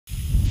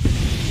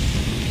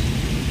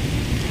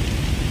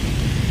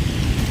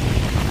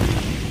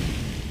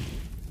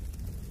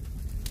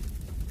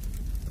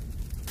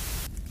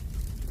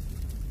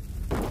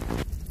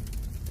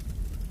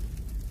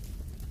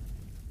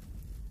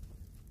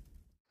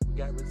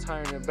got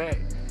returning back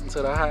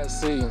to the hot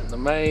seat, the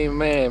main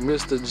man,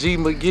 Mr.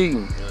 G.Mcgee.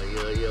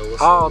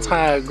 What's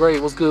All-time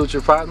great. What's good with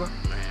your partner?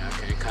 Man, I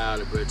can't call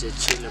it, bro.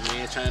 Just chilling,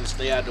 man. Trying to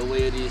stay out the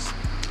way of this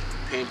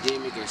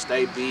pandemic and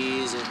stay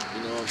busy.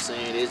 You know what I'm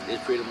saying?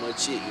 It's pretty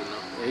much it, you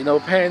know. You know,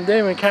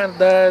 pandemic kind of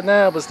died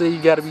now, but still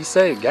you gotta be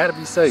safe. Gotta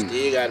be safe.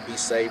 Still gotta be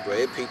safe,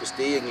 bro. People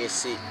still get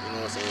sick. You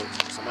know what I'm saying?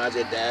 Somebody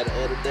just died the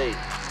other day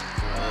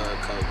from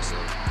COVID. So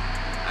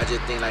I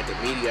just think like the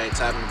media ain't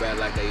talking about it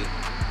like they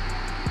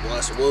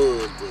once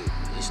was, but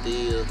it's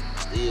still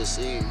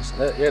serious.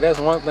 Yeah, that's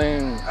one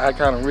thing I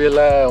kind of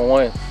realized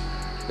when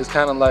it's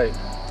kind of like,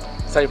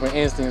 say for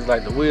instance,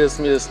 like the Will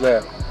Smith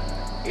slap.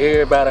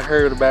 Everybody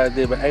heard about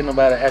it, but ain't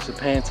nobody actually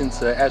paying attention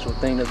to the actual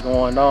thing that's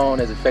going on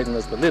that's affecting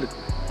us politically.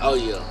 Oh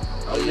yeah.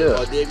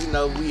 Well, Dave, you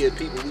know, we as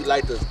people, we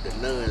like the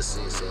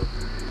nonsense, so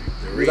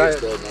the real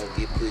stuff gonna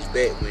get pushed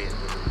back when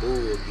the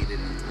bull get in.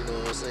 You know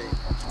what I'm saying?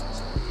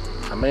 So,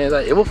 yeah. I mean,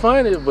 like, it was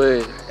funny,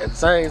 but at the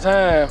same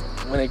time,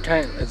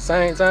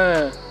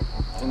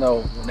 you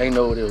know, they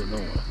know what they was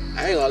doing.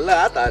 I ain't gonna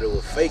lie, I thought it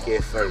was fake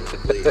at first,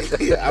 but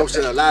I'm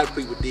sure a lot of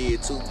people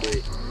did too, but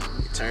it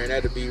turned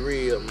out to be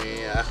real,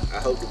 man. I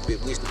hope the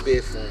wish the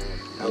best for him.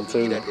 I hope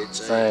he get out that change.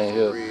 Same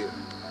here.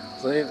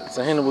 Real.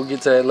 So Henry, we'll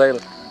get to that later.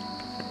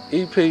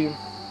 EP,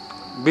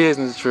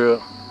 business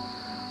trip,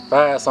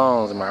 5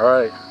 songs, am I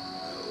right?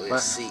 Oh,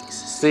 it's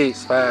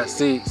 6.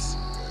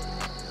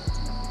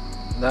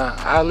 Now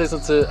I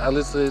listen to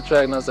the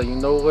track and I say, you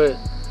know what?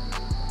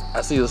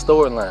 I see a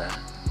storyline.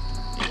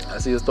 I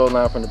see a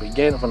storyline from the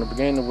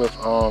beginning with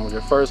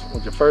your first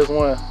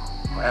one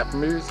on Apple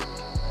Music.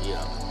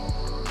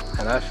 Yeah.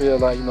 And I feel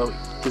like, you know,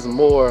 it's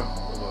more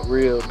of a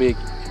real big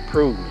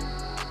improvement.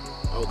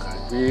 Okay.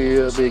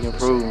 Real big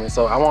improvement.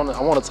 So I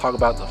want to talk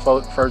about the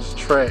first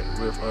track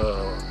with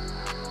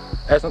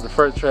that's not the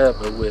first track,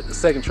 but with the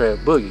second track,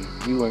 Boogie,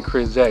 you and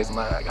Chris Jackson.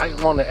 I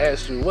want to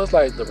ask you, what's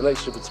like the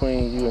relationship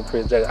between you and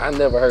Chris Jackson? I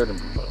never heard him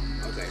before.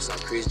 Okay, so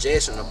Chris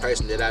Jackson, the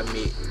person that I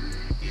met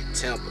in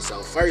Tampa.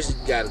 So first you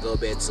gotta go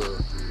back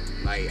to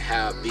like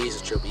how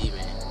Business Trip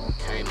even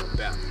came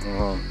about.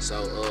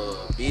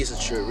 So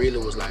Business Trip really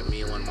was like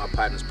me and one of my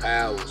partners,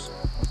 Powers.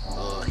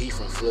 He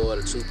from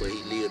Florida too, but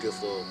he lived here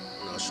for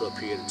a short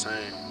period of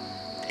time.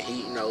 And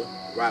he,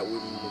 rocked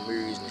with me my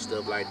music and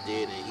stuff like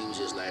that. And he was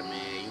just like, man,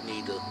 you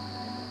need to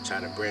try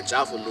to branch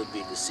off a little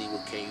bit to see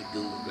what can you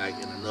do like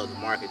in another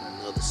market, in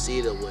another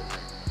city or whatnot.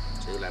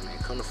 So he was like, man,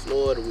 come to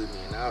Florida with me.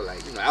 And I was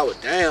like, I was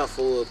down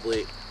for it,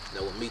 but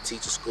with me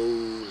teaching school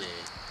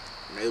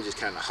and it was just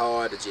kind of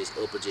hard to just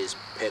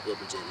pack up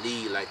and just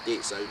leave like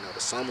that. So the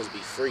summers be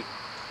free.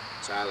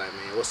 So I was like,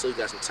 man, what's up? You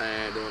got some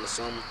time during the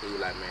summer? He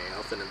was like, man,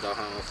 I'm finna go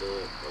home for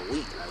a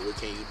week. Like, what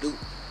can you do?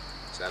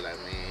 So I was like,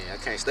 man, I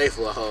can't stay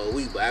for a whole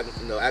week, but I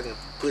can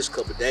push a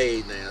couple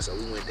days down. So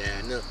we went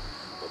down there.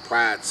 But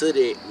prior to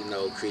that,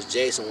 Chris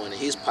Jackson, one of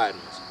his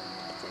partners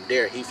from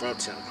there, he from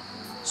Tampa.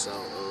 So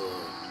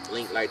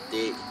link like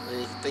that.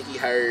 I think he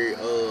heard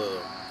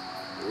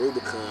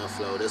Rubicon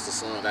Flow. That's the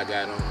song I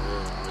got on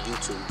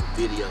YouTube,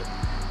 the video.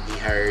 He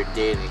heard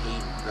that and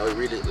he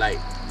really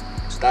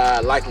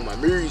started liking my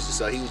music.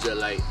 So he was just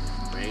like,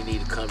 man, you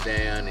need to come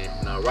down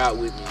and rock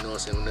with me,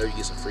 whenever you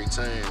get some free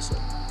time. So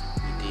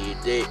we did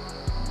that.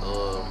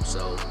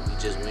 So we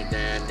just went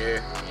down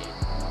there and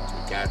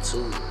we got to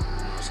it.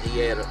 So he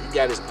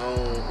got his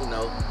own,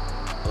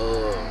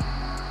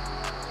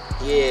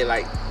 he had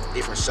like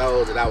different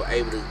shows that I was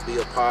able to be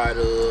a part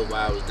of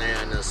while I was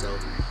down there. So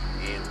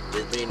and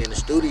just being in the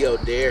studio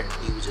there,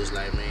 he was just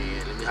like,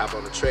 man, let me hop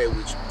on the track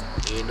with you.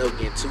 He ended up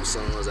getting 2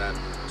 songs out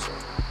of him. So.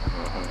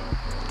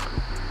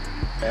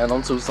 And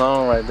them 2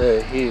 songs right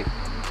there,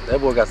 that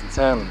boy got some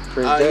talent.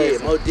 Chris Jackson. Yeah,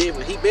 most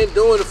definitely. He been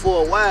doing it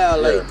for a while,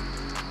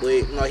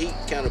 but he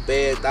kind of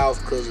backed off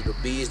because of the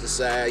business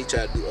side. He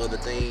tried to do other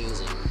things,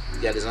 and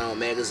he got his own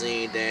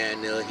magazine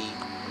down there. He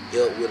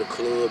helped with a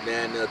club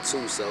down there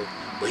too. So,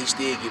 but he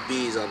still get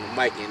busy on the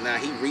mic, and now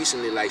he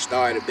recently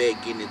started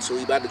back getting into.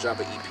 He about to drop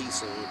an EP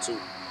soon too.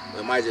 But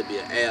it might just be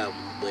an album.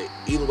 But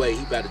either way,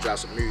 he about to drop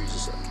some music.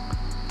 So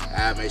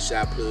I'll make sure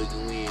I plug you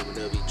in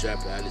whenever he drop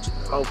it. I'll let you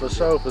know. Oh, for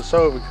sure. Because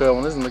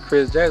when listening to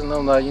Chris Jackson,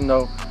 I'm like,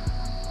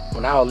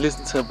 when I was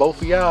listening to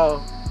both of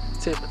y'all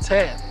tit for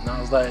tat, and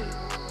I was like,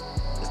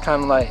 it's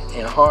kind of like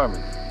in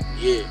harmony.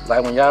 Yeah.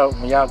 Like when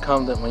y'all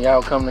come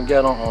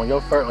together on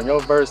your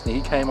verse, and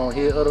he came on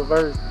his other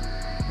verse,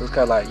 it was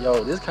kind of like,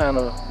 yo, this kind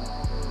of,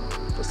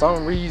 for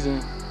some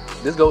reason,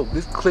 this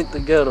clicked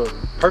together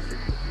perfectly.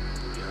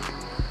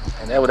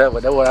 And that's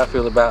what I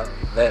feel about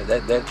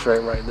that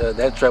track right there.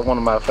 That track, one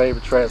of my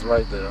favorite tracks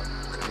right there.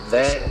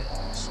 That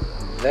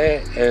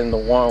and the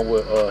one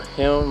with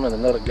him and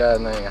another guy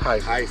named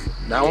Hyphen.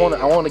 Now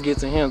I want to get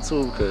to him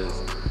too, because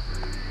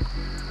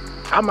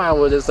I might as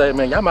well just say,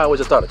 man, y'all might as well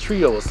just start a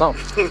trio or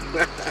something.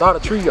 Start a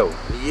trio.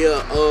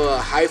 Yeah,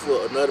 Hyphen,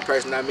 another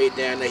person I met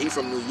down there. He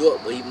from New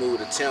York, but he moved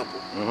to Tampa.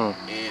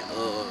 And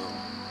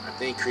I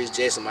think Chris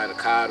Jackson might have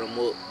called him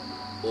up.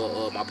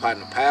 Or my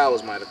partner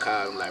Powers might have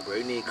called him like, bro,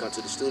 you need to come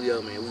to the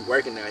studio, man. We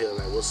working out here,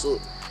 like, what's up?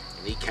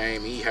 And he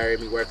came, he heard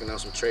me working on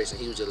some tracks,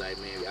 and he was just like,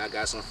 man, I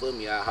got something for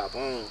me, I'll hop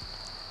on.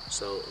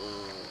 So,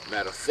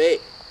 matter of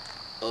fact,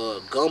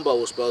 Gumbo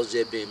was supposed to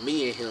just be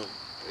me and him.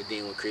 And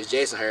then when Chris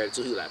Jackson heard it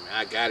too, he was like, man,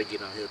 I gotta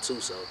get on here too.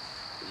 So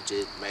we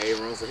just made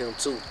room for him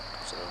too.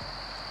 So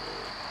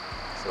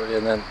yeah. So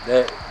then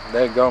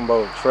that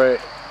Gumbo track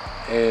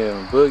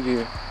and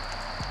Boogie,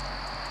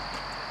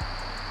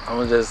 I'm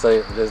gonna just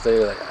say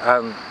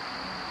like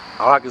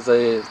all I can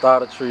say is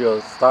start a trio,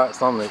 start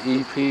something,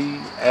 EP,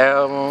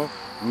 album,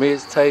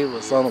 mixtape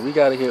or something. We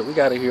gotta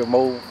hear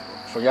more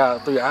from y'all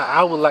three.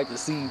 I would like to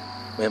see,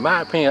 in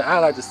my opinion, I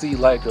like to see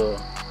like a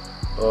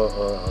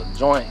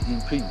joint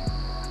EP,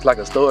 like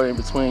a story in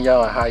between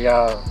y'all and how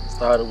y'all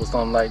started with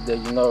something like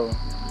that. You know.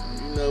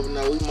 You never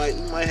know. We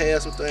might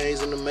have some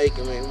things in the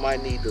making, man. We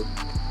might need to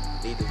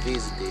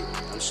visit it.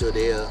 I'm sure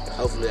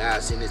hopefully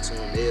I'll send it to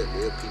them.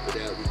 They'll people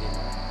that we can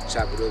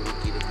chop it up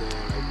and get it going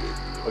like that.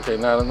 Okay,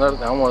 now another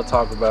thing I want to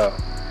talk about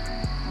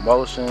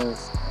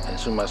motions and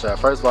shoot my shot.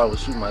 First of all, with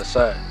shoot my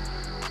shot,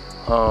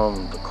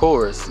 the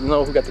chorus. You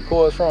know who got the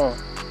chorus from?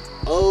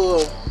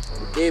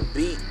 That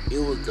beat,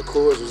 the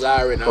chorus was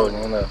already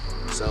on it.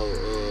 So,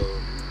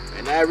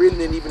 and I really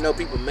didn't even know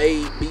people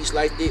made beats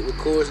like that with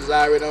choruses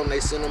already on.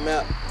 They sent them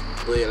out.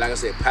 But like I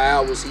said,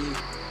 Powell was he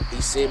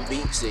sent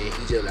beats and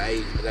he just like,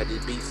 hey, I got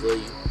this beat for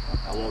you.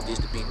 I want this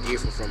to be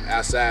different from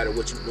outside of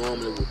what you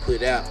normally would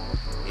put out.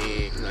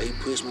 And you know, he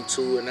pushed me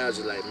to it, and I was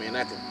just like, man,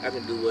 I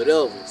can do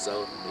whatever.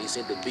 So he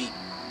sent the beat,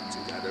 so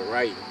he got the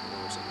writing. You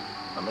know what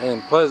I'm saying? I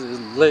mean, plus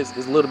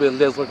it's a little bit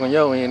less work on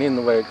your end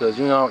anyway, because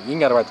you ain't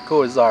gotta write the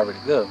chorus, it's already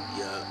there.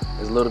 Yeah.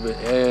 It's a little bit,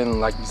 and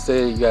like you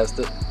said,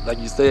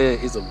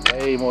 it's a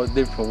way more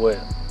different from what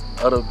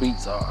other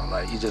beats are.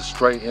 Like it's just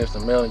straight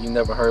instrumental. You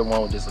never heard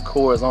one with just a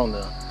chorus on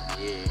there.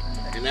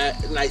 Yeah, and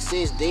like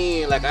since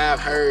then, like I've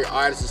heard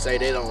artists say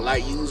they don't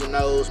like using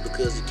those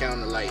because it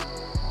kind of like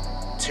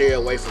tear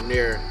away from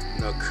their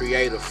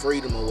creative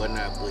freedom or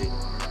whatnot. But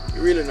it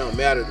really don't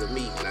matter to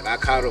me. Like I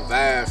caught a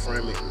vibe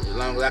from it. As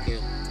long as I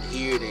can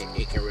hear it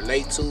and can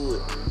relate to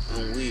it,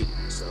 I'm with it.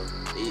 So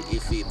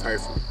it fit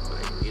perfectly.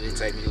 Like it didn't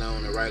take me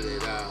long to write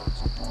it at all.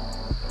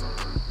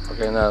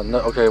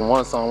 Okay,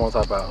 one song I want to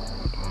talk about.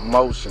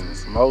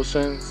 Motions.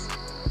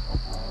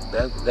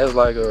 That's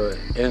like a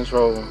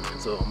intro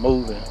to a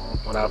movie.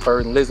 When I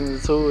first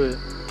listened to it,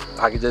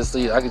 I could just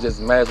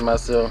imagine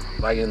myself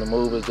like in the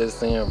movie, just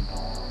seeing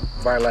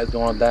bright lights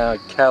going down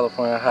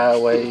California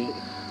highway,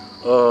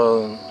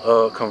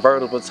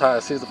 convertible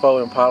type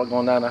 64 Impala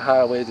going down the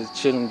highway, just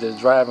chilling, just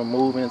driving,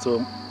 moving,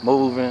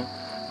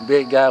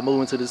 big guy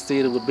moving to the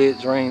city with big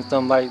dreams,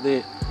 something like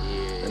that.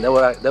 Yeah. And that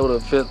was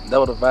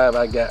the vibe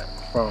I got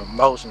from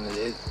Motion.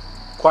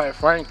 Quite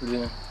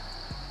frankly,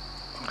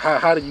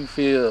 how do you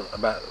feel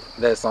about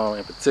that song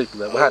in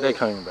particular? How that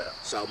came about?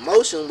 So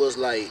Motion was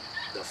like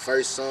the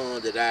first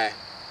song that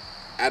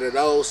out of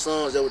those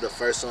songs, that was the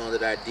first song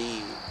that I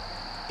did.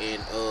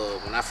 And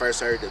when I first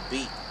heard the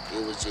beat,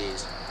 that was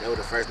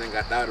the first thing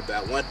I thought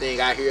about. One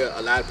thing I hear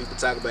a lot of people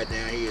talk about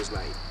down here is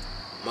like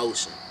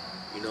motion.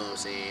 You know what I'm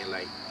saying?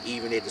 Like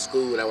even at the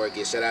school I work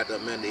at, shout out to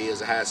Amanda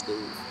Hills High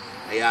School,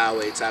 they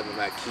always talking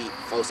about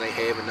folks ain't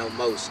having no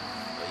motion.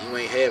 You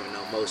ain't having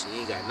no motion. You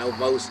ain't got no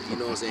motion. You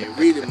know what I'm saying?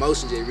 Really,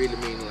 motion just really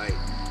mean like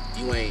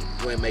you ain't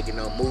making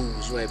no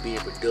moves. You ain't being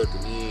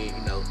productive. You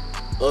ain't,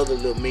 other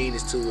little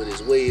meanings to it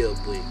as well.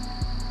 But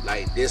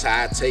like this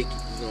how I take it.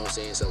 You know what I'm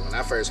saying? So when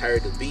I first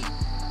heard the beat,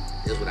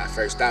 that's what I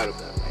first thought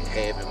about, like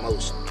having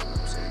motion. You know what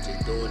I'm saying?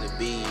 Just doing the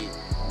beat,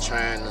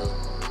 trying to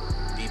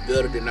be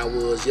better than I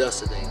was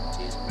yesterday.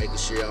 Just making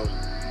sure I'm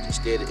just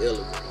steady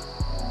elevating.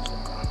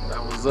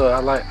 That was I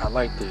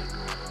liked it.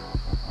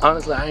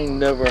 Honestly, I ain't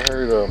never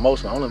heard of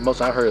Motion. The only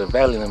Motion I heard of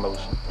Valiant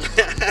Emotion.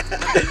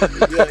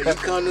 Yeah, you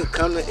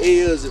come to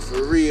ears and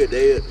for real,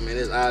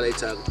 that's all they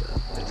talk about.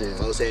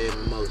 Folks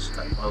having emotion.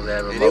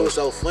 And it was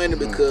so funny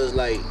because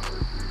like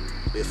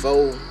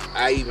before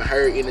I even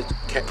heard any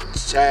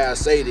child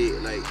say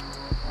that, like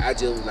I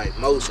just was like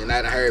Motion.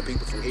 I'd heard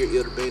people from here,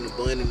 it'd have been the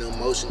Bunny, the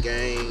Motion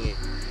Gang,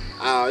 and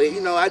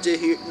I just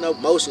hear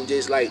Motion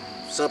just like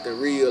something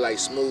real, like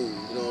smooth.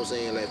 You know what I'm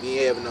saying? Like if you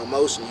ain't having no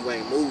motion, you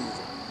ain't moving.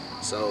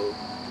 So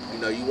you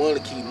want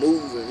to keep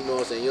moving, you know what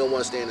I'm saying? You don't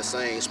want to stay in the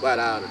same spot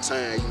all the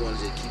time. You want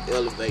to just keep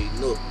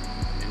elevating up.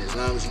 And as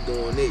long as you're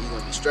doing that, you're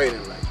going to be straight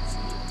in life, you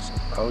feel? So.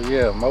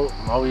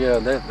 Oh yeah,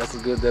 that's a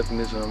good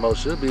definition of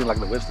motion. Should be in like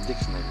the Webster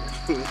Dictionary.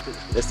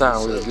 That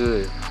sounds really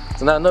good.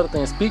 So now another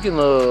thing, speaking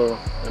of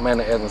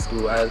Amanda Evans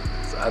School, I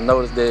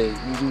noticed that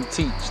you do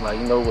teach. Like,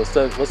 what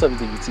subject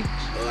do you teach?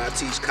 I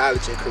teach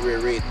college and career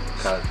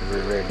readiness. College and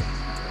career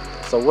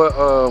readiness. So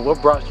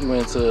what brought you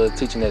into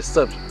teaching that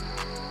subject?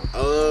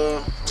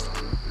 I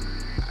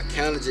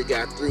kind of just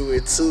got through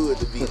it too,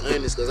 to be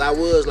honest, because I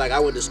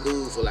went to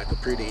school for like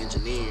computer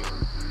engineering.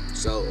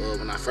 So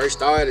when I first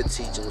started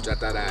teaching, which I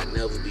thought I'd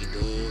never be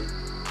doing,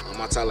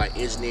 I taught like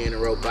engineering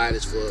and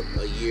robotics for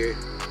a year.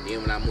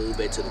 Then when I moved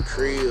back to the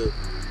crib,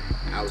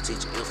 I was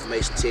teaching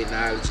information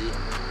technology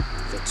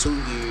for 2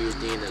 years.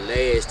 Then the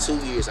last 2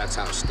 years I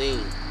taught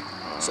STEAM.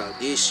 So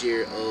this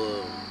year,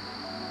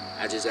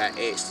 I just got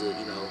asked to,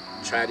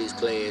 try this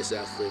class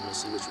out for me and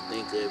see what you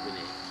think of it. And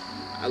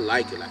I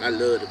like it. Like, I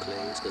love the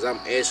class because I'm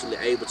actually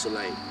able to,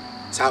 like,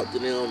 talk to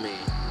them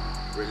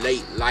and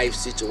relate life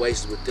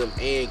situations with them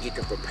and get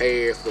them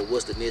prepared for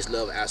what's the next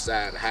level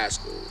outside of high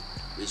school.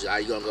 Which,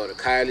 are you going to go to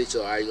college,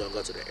 or are you going to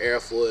go to the Air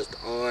Force, the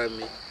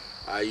Army?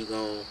 Are you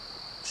going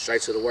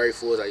straight to the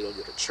workforce? Are you going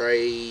to get a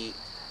trade?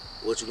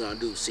 What you going to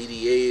do?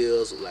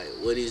 CDLs? Like,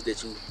 what is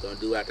that you going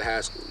to do after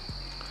high school?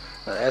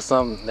 That's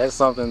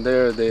something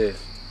there that,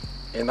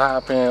 in our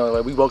opinion,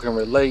 like, we both can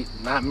relate.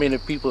 Not many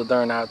people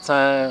during our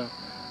time,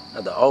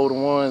 the older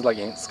ones, like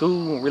in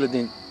school, really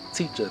didn't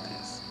teach us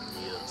this.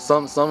 Yeah.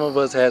 Some of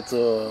us had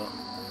to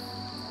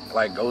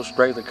like go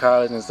straight to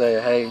college and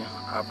say, hey,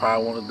 I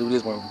probably want to do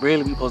this, when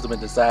really we supposed to be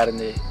deciding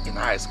it in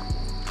high school.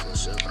 For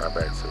sure. Right back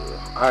to it.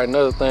 All right,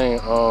 another thing,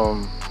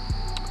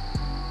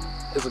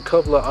 it's a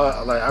couple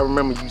of, like, I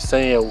remember you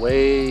saying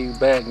way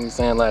back, and you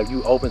saying, like, if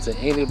you open to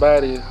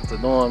anybody to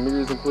doing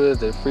music with,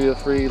 they feel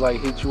free, like,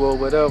 hit you or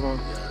whatever.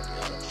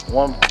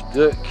 One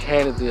good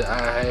candidate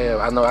I have,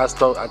 I know I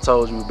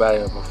told you about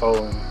it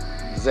before,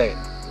 Zach.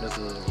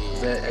 Mr.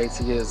 Zach,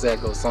 ATS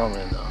Zach or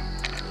something.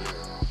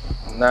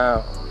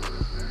 Now,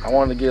 I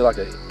wanted to get like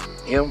an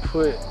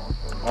input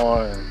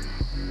on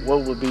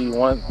what would be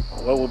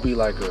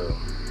like a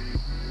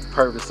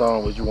perfect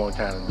song would you want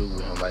to kind of do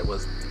with him? Like,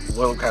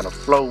 what kind of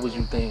flow would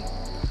you think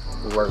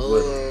would work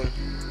with him?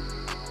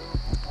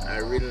 I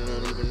really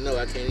don't even know.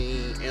 I can't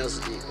even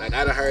answer it. Like,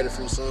 I done heard a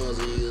few songs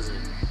of his, and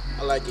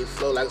I like it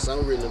flow. Like, so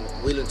I'm really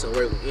willing to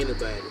work with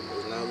anybody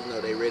as long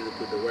as they ready to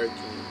put the work in.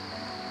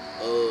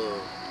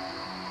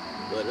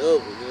 Whatever,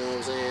 you know what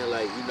I'm saying?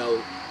 Like,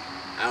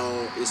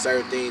 it's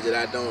certain things that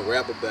I don't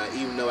rap about,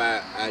 even though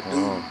I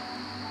do.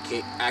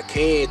 I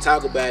can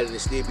talk about it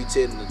and still be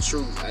telling the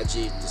truth. I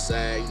just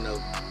decide, I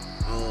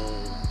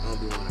don't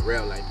be wanting to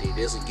rap like that.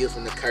 That's a gift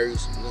and a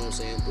curse, you know what I'm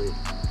saying? But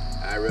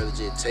I'd rather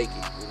just take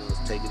it,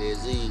 take it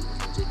as is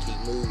and just keep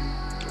moving.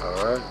 All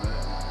right, man.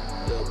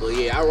 Yeah, but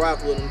yeah, I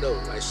rock with him though.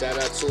 Like,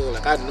 shout out to him.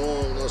 Like, I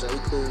know him, you know what I'm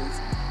saying? We cool,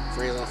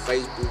 friends on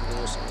Facebook, you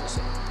know what I'm saying?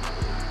 So,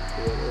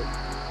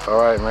 yeah, all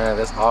right, man.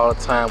 That's all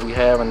the time we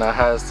have in the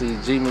high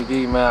seat.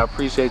 G.Mcgee, man, I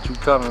appreciate you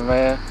coming,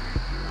 man.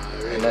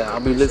 And I'll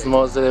be listening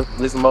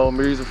more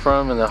music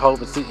from him, and I hope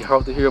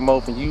to hear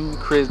more from you,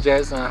 Chris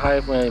Jackson,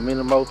 Hyper, and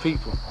many more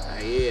people.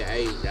 Yeah,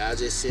 hey, y'all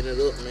just send it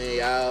up, man.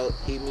 Y'all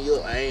hit me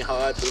up. I ain't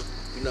hard to,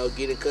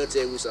 get in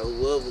contact with, so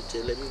whoever,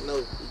 just let me know.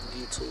 We can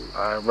get to it.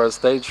 All right, bro.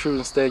 Stay true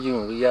and stay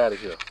human. We out of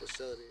here. For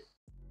sure.